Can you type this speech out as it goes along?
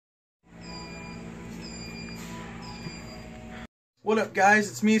What up, guys?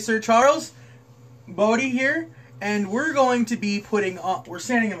 It's me, Sir Charles. Bodie here, and we're going to be putting on. We're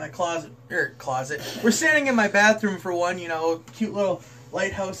standing in my closet. We're standing in my bathroom for one. You know, cute little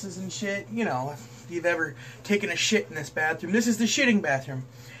lighthouses and shit. You know, if you've ever taken a shit in this bathroom, this is the shitting bathroom.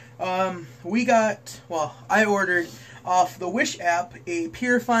 I ordered off the Wish app a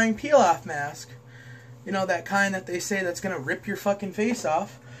purifying peel-off mask. You know, that kind that they say that's gonna rip your fucking face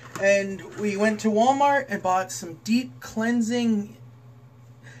off. And we went to Walmart and bought some deep cleansing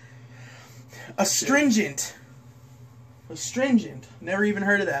astringent. Never even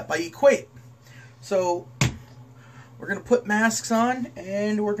heard of that. By Equate. So we're gonna put masks on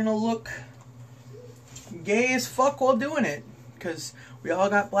and we're gonna look gay as fuck while doing it. Because we all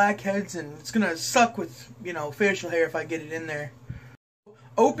got blackheads and it's gonna suck with, you know, facial hair if I get it in there.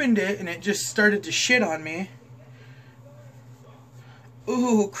 Opened it and it just started to shit on me.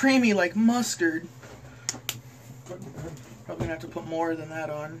 Ooh, creamy like mustard. Probably gonna have to put more than that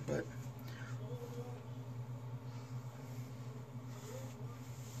on, but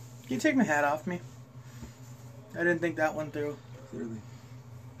can you take my hat off me? I didn't think that one through. Clearly.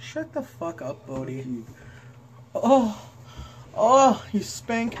 Shut the fuck up, Bodie. Oh, you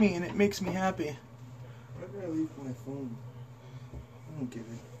spank me and it makes me happy. Why did I leave my phone? I don't get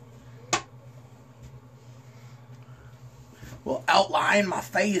it. Will outline my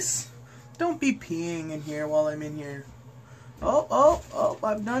face. Don't be peeing in here while I'm in here. Oh,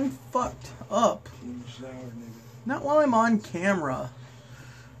 I've done fucked up. In the shower, nigga. Not while I'm on camera.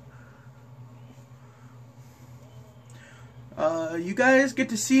 You guys get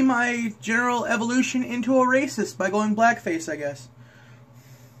to see my general evolution into a racist by going blackface, I guess.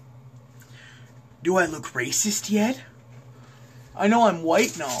 Do I look racist yet? I know I'm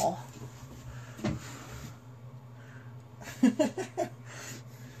white and all.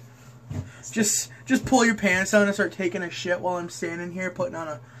 Just pull your pants down and start taking a shit while I'm standing here putting on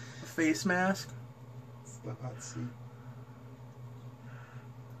a face mask. It's the hot seat.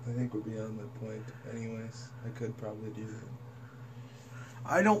 I think we're beyond that point anyways. I could probably do that.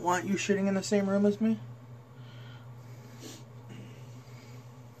 I don't want you shitting in the same room as me.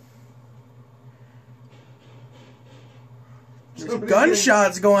 There's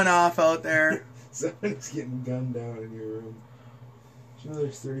gunshots going off out there. Somebody's getting gunned down in your room. Do you know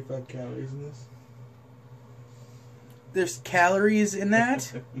there's 35 calories in this? There's calories in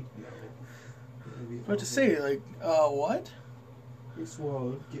that? No. What to say? Like, what? You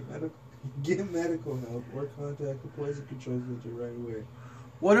swallowed. Get medical help or contact the poison control center right away.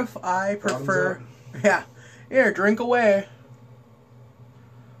 What if I prefer... Yeah. Here, drink away.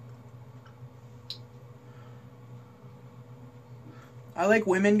 I like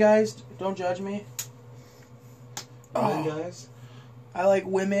women, guys. Don't judge me. Women guys? I like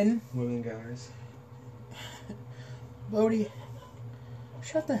women. Women guys. Bodie,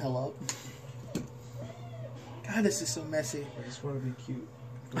 shut the hell up. God, this is so messy. I just want to be cute.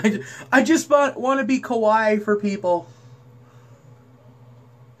 I just want to be kawaii for people.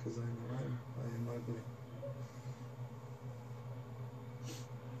 Because I am ugly.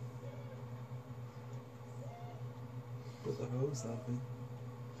 But the hoes love me.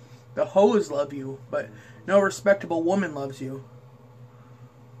 The hoes love you, but no respectable woman loves you.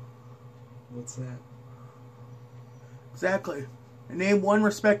 What's that? Exactly. Name one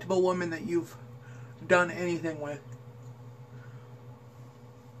respectable woman that you've done anything with.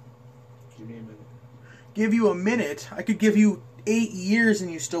 Give me a minute. Give you a minute? I could give you 8 years and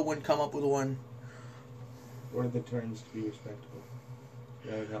you still wouldn't come up with one. What are the terms to be respectable?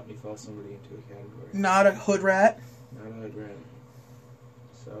 That would help me fall somebody into a category. Not a hood rat. Not a hood rat.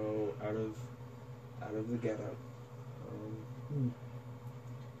 So out of the ghetto.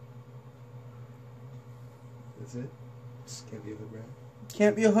 That's it. Just can't be a hood rat.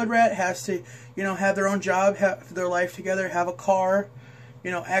 Can't be a hood rat. Has to, you know, have their own job, have their life together, have a car, you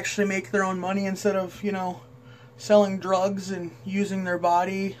know, actually make their own money instead of, you know, selling drugs and using their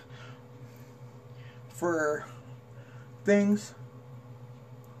body for things.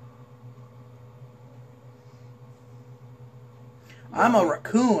 I'm a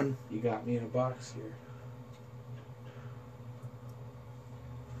raccoon. You got me in a box here.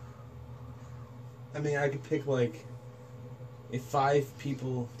 I mean, I could pick like if 5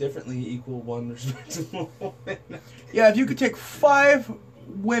 people differently equal one respectable woman. Yeah, if you could take 5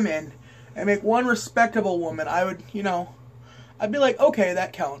 women and make one respectable woman, I would, you know, I'd be like, okay,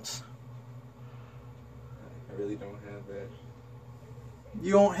 that counts. I really don't have that.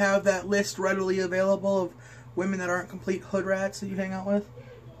 You don't have that list readily available of women that aren't complete hood rats that you hang out with?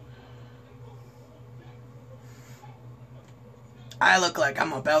 I look like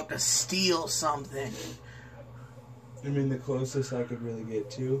I'm about to steal something. I mean, the closest I could really get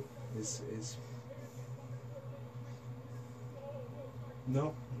to is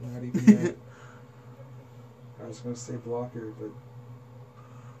no, not even that. I was gonna say blocker, but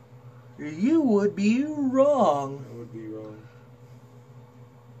You would be wrong. I would be wrong.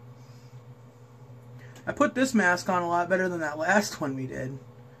 I put this mask on a lot better than that last one we did.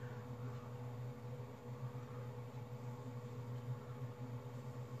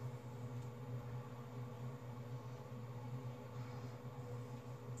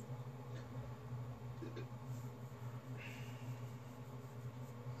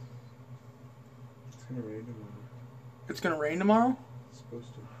 It's gonna rain tomorrow. It's gonna rain tomorrow? It's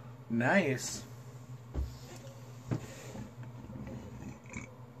supposed to. Nice.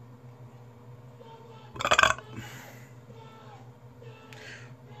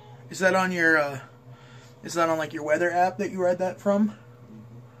 Is that on your is that on like your weather app that you read that from?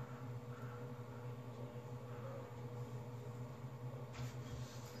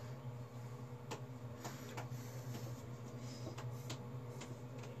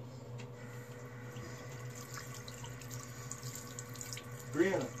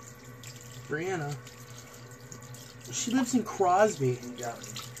 Brianna. She lives in Crosby. You got me.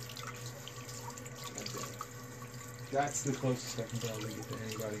 Okay. That's the closest I can probably get to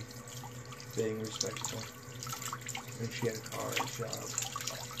anybody being respectable. And she had a car, a job.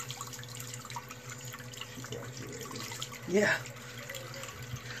 She graduated. Yeah.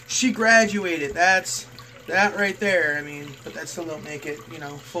 She graduated. That's that right there. I mean, but that still don't make it, you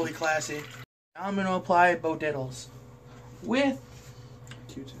know, fully classy. Now I'm gonna apply Bo Diddles with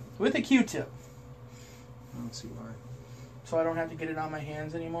Q-tip. with a Q-tip, I don't see why. so I don't have to get it on my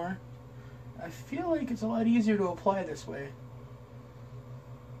hands anymore. I feel like it's a lot easier to apply this way.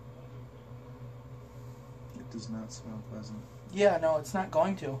 It does not smell pleasant. Yeah, no, it's not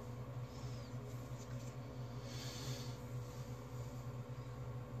going to.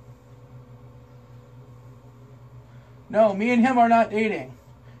 No, me and him are not dating.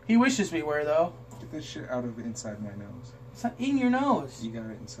 He wishes we were, though. Get this shit out of inside my nose. It's not in your nose. You got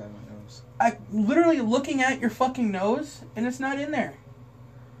it inside my nose. I'm literally looking at your fucking nose, and it's not in there.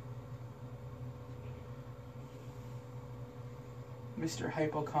 Mr.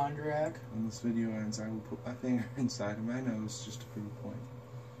 Hypochondriac. When this video ends, I will put my finger inside of my nose just to prove a point.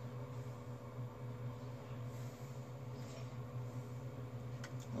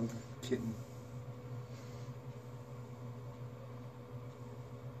 Oh, kitten.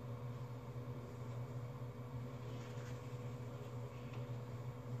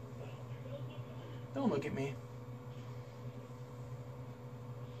 Don't look at me.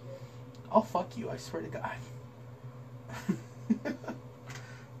 I'll fuck you, I swear to God.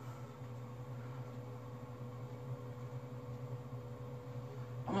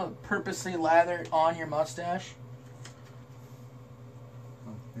 I'm gonna purposely lather it on your mustache.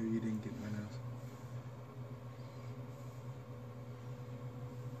 Oh, maybe you didn't get my nose.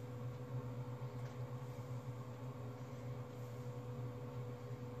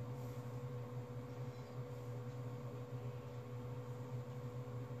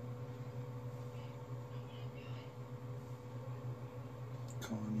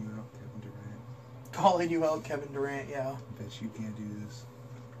 Calling you out, Kevin Durant. Calling you out, Kevin Durant, yeah. I bet you can't do this.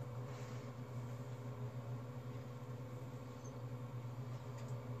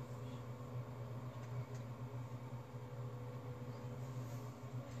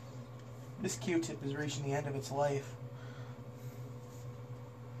 This Q-tip is reaching the end of its life.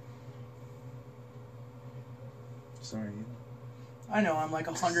 Sorry, I know, I'm like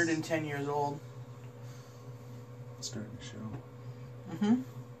 110 years old. it's starting to show. Mm-hmm.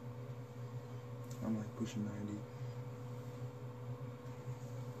 I'm like pushing 90.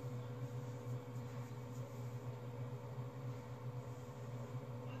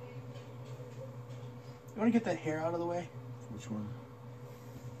 You want to get that hair out of the way? Which one?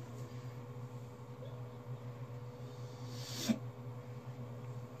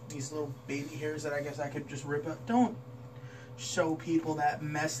 These little baby hairs that I guess I could just rip out. Don't show people that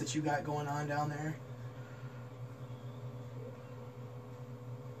mess that you got going on down there.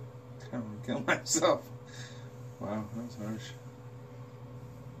 I want to kill myself. Wow, that was harsh.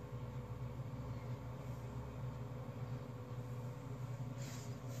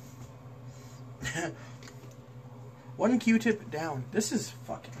 One Q-tip down. This is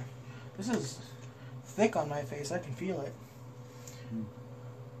thick on my face. I can feel it.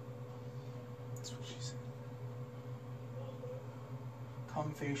 That's what she said.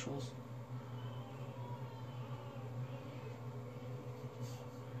 Cum facials.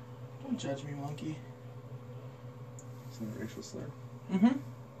 Don't judge me, monkey. Is that a racial slur? Mm-hmm.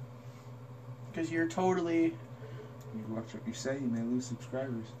 Because you're totally Watch what you say. You may lose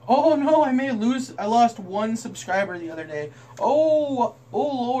subscribers. Oh no, I lost 1 subscriber the other day. Oh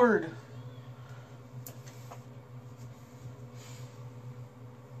Lord.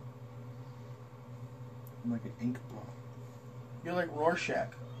 I'm like an ink block. You're like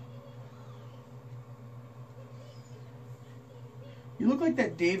Rorschach. You look like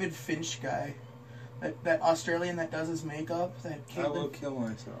that David Finch guy. That Australian that does his makeup. I will kill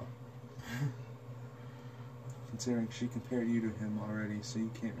myself. Considering she compared you to him already, so you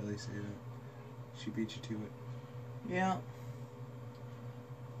can't really say that. She beat you to it. Yeah.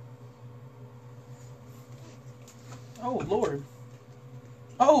 Oh Lord.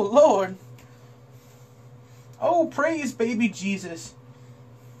 Oh Lord. Oh, praise baby Jesus.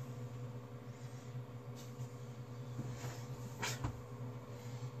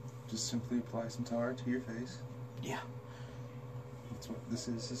 Just simply apply some tar to your face. Yeah. That's what this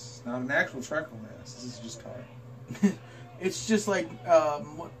is. This is not an actual charcoal mask. This is just tar. It's just like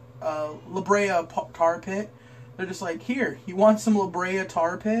La Brea tar pit. They're just like, here, you want some La Brea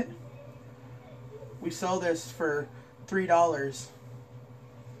tar pit? We sell this for $3.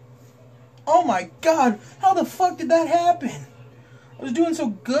 Oh my god, how the fuck did that happen? I was doing so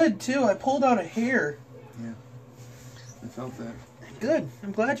good too. I pulled out a hair. Yeah. I felt that. Good.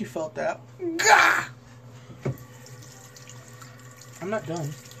 I'm glad you felt that. Gah! I'm not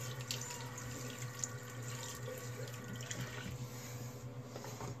done.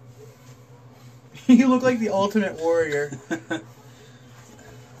 You look like the Ultimate Warrior.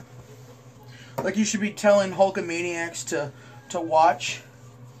 Like you should be telling Hulkamaniacs to watch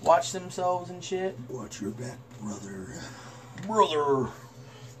themselves and shit. Watch your back, brother. Brother,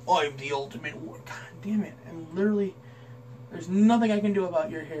 I'm the Ultimate Warrior. God damn it. I'm literally... There's nothing I can do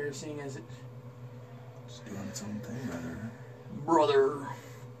about your hair, seeing as it... It's doing its own thing, brother. Brother.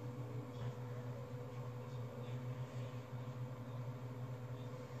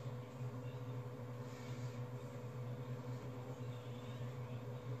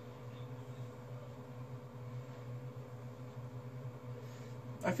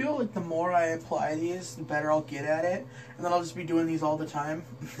 I feel like the more I apply these, the better I'll get at it. And then I'll just be doing these all the time.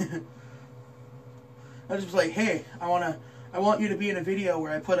 I'll just be like, hey, I want you to be in a video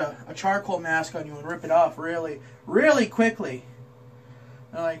where I put a charcoal mask on you and rip it off really, really quickly.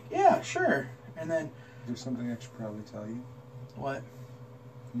 And I'm like, yeah, sure. And then... There's something I should probably tell you. What?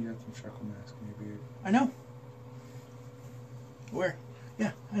 You have some charcoal mask in your beard. I know. Where?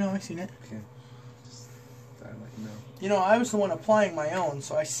 Yeah, I know, I've seen it. Okay. Just thought I'd let you know. You know, I was the one applying my own,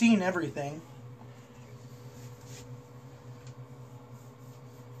 so I seen everything.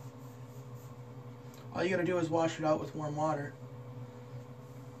 All you gotta do is wash it out with warm water.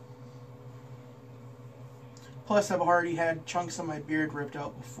 Plus, I've already had chunks of my beard ripped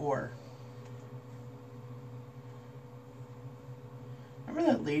out before.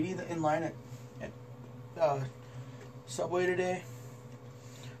 Remember that lady in line at Subway today?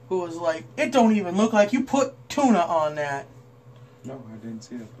 Who was like, it don't even look like you put tuna on that. No, I didn't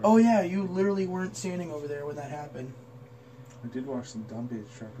see that. Oh yeah, you literally weren't standing over there when that happened. I did watch some dumb bitch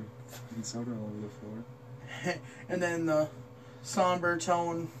dropping fucking soda all over the floor. And then the somber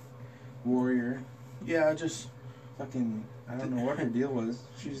tone Warrior. Yeah, just... Fucking, I don't know what her deal was.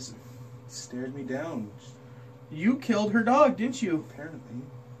 She just stared me down. You killed her dog, didn't you? Apparently.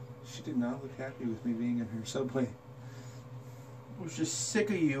 She did not look happy with me being in her Subway. Was just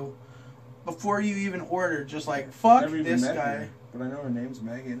sick of you. Before you even ordered, just like, fuck Never even this met guy. her, but I know her name's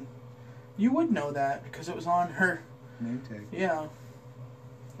Megan. You would know that, because it was on her... Name tag. Yeah.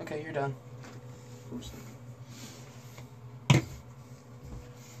 Okay, you're done. Of course.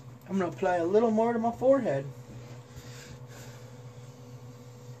 I'm going to apply a little more to my forehead.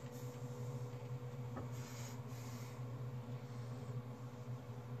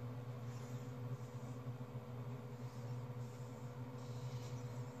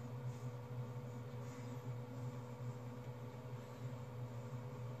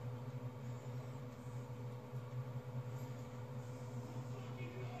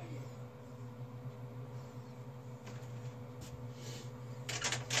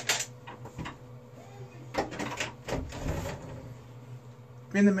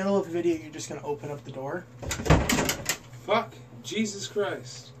 In the middle of a video, you're just going to open up the door? Fuck. Jesus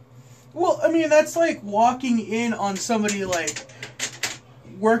Christ. Well, I mean, that's like walking in on somebody, like,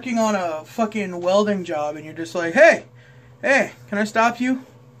 working on a fucking welding job, and you're just like, hey, can I stop you?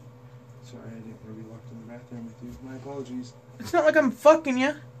 Sorry, I didn't really walk in the bathroom with you. My apologies. It's not like I'm fucking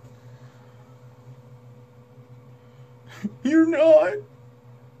you. You're not.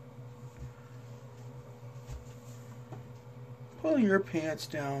 Pull your pants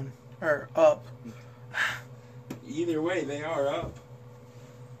down. Or up. Either way, they are up.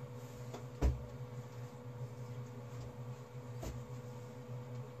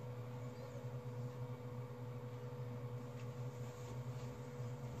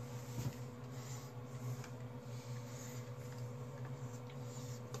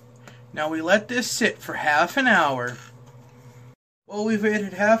 Now we let this sit for half an hour. Well, we've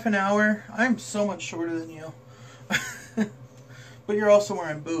waited half an hour. I'm so much shorter than you. But you're also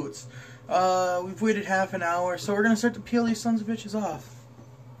wearing boots. We've waited half an hour, so we're going to start to peel these sons of bitches off.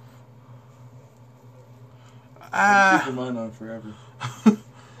 I'm keeping mine on forever.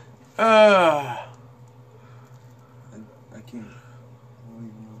 I can't. I don't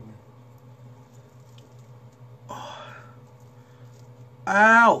even know where.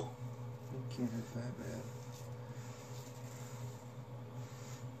 Ow! It can't hurt that bad.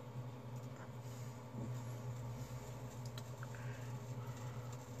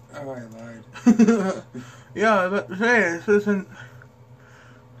 Oh, I lied. Yeah, I was about to say, this isn't...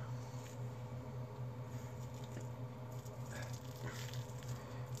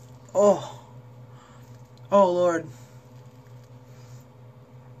 Oh. Oh, Lord.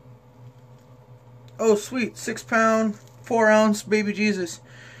 Oh, sweet. 6 pound, 4 ounce baby Jesus.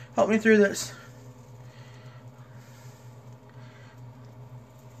 Help me through this.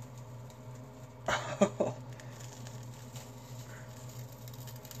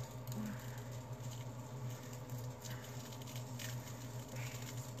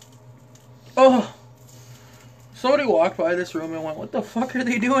 Oh. Somebody walked by this room and went, what the fuck are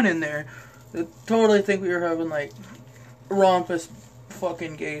they doing in there? They totally think we were having, like, rompous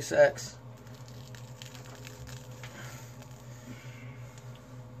fucking gay sex.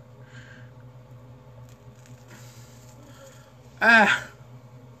 Ah.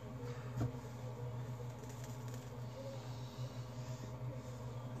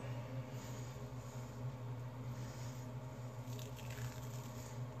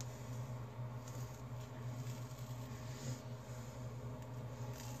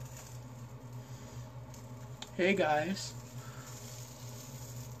 Hey guys.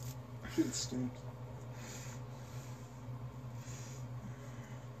 Shit stinks.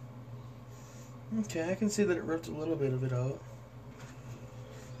 Okay, I can see that it ripped a little bit of it out.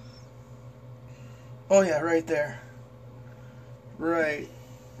 Oh yeah, right there. Right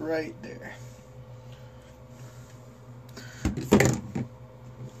there.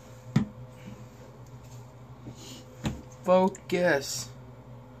 Focus.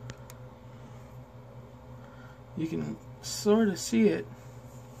 You can sort of see it.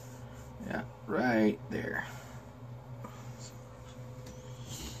 Yeah, right there.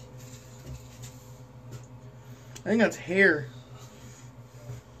 I think that's hair.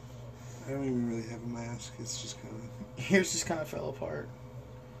 I don't even really have a mask. It's just kind of... Hair's just kind of fell apart.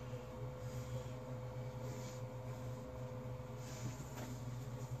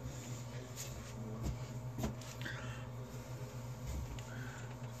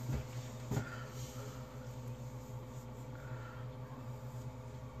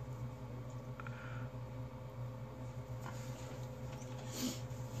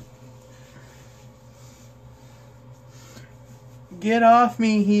 Get off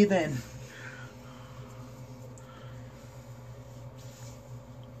me, heathen.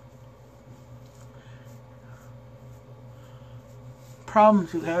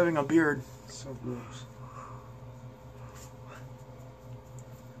 Problems with having a beard. So gross.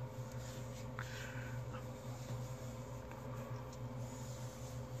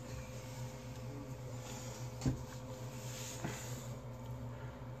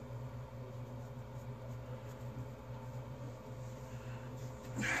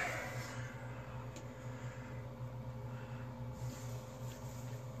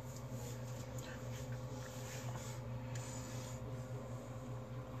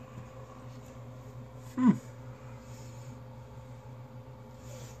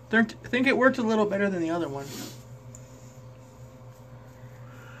 I think it worked a little better than the other one.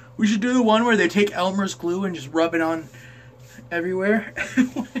 We should do the one where they take Elmer's glue and just rub it on everywhere.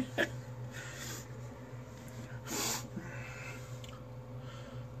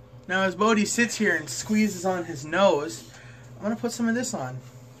 Now as Bodhi sits here and squeezes on his nose, I'm going to put some of this on.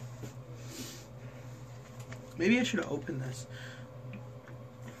 Maybe I should have opened this.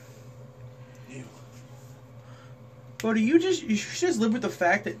 Ew. Bodhi, you should just live with the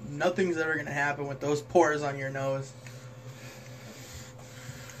fact that nothing's ever going to happen with those pores on your nose.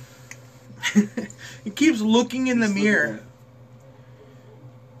 He keeps looking in the mirror.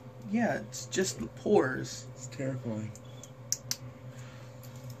 Yeah, it's just the pores. It's terrifying.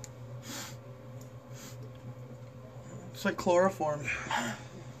 It's like chloroform.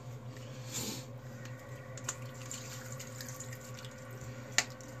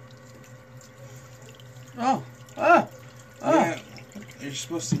 Oh. Oh. Oh. Yeah, you're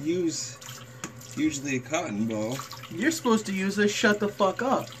supposed to use usually a cotton ball. You're supposed to use this. Shut the fuck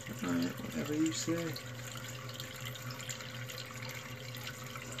up. Alright, whatever you say.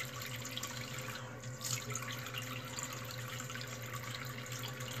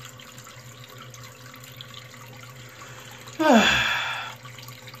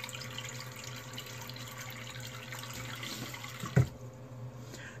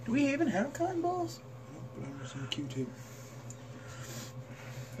 Do we even have cotton balls? But I'm some Q-tip.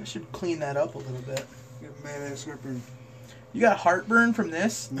 I should clean that up a little bit. Got mad ass heartburn. You got heartburn from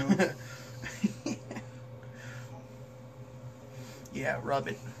this? No. Yeah, rub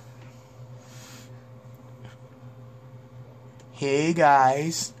it. Hey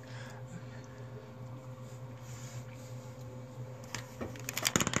guys.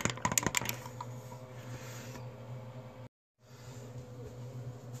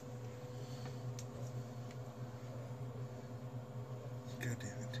 God damn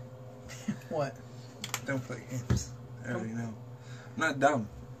it. What? Don't play games. I already know. I'm not dumb.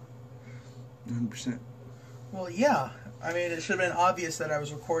 100%. Well, yeah. I mean, it should have been obvious that I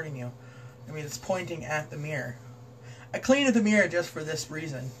was recording you. I mean, it's pointing at the mirror. I cleaned the mirror just for this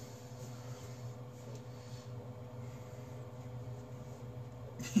reason.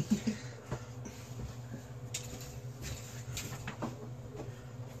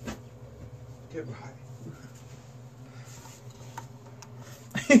 Goodbye.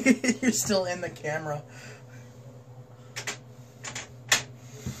 You're still in the camera.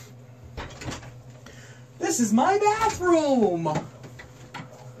 This is my bathroom!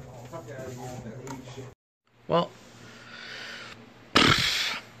 Well,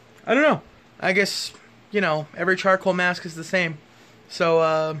 I don't know. I guess, you know, every charcoal mask is the same.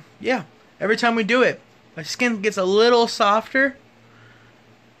 So, yeah. Every time we do it, my skin gets a little softer,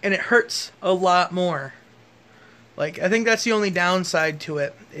 and it hurts a lot more. Like, I think that's the only downside to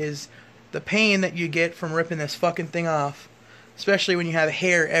it, is the pain that you get from ripping this fucking thing off. Especially when you have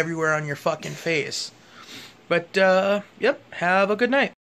hair everywhere on your fucking face. But, yep, have a good night.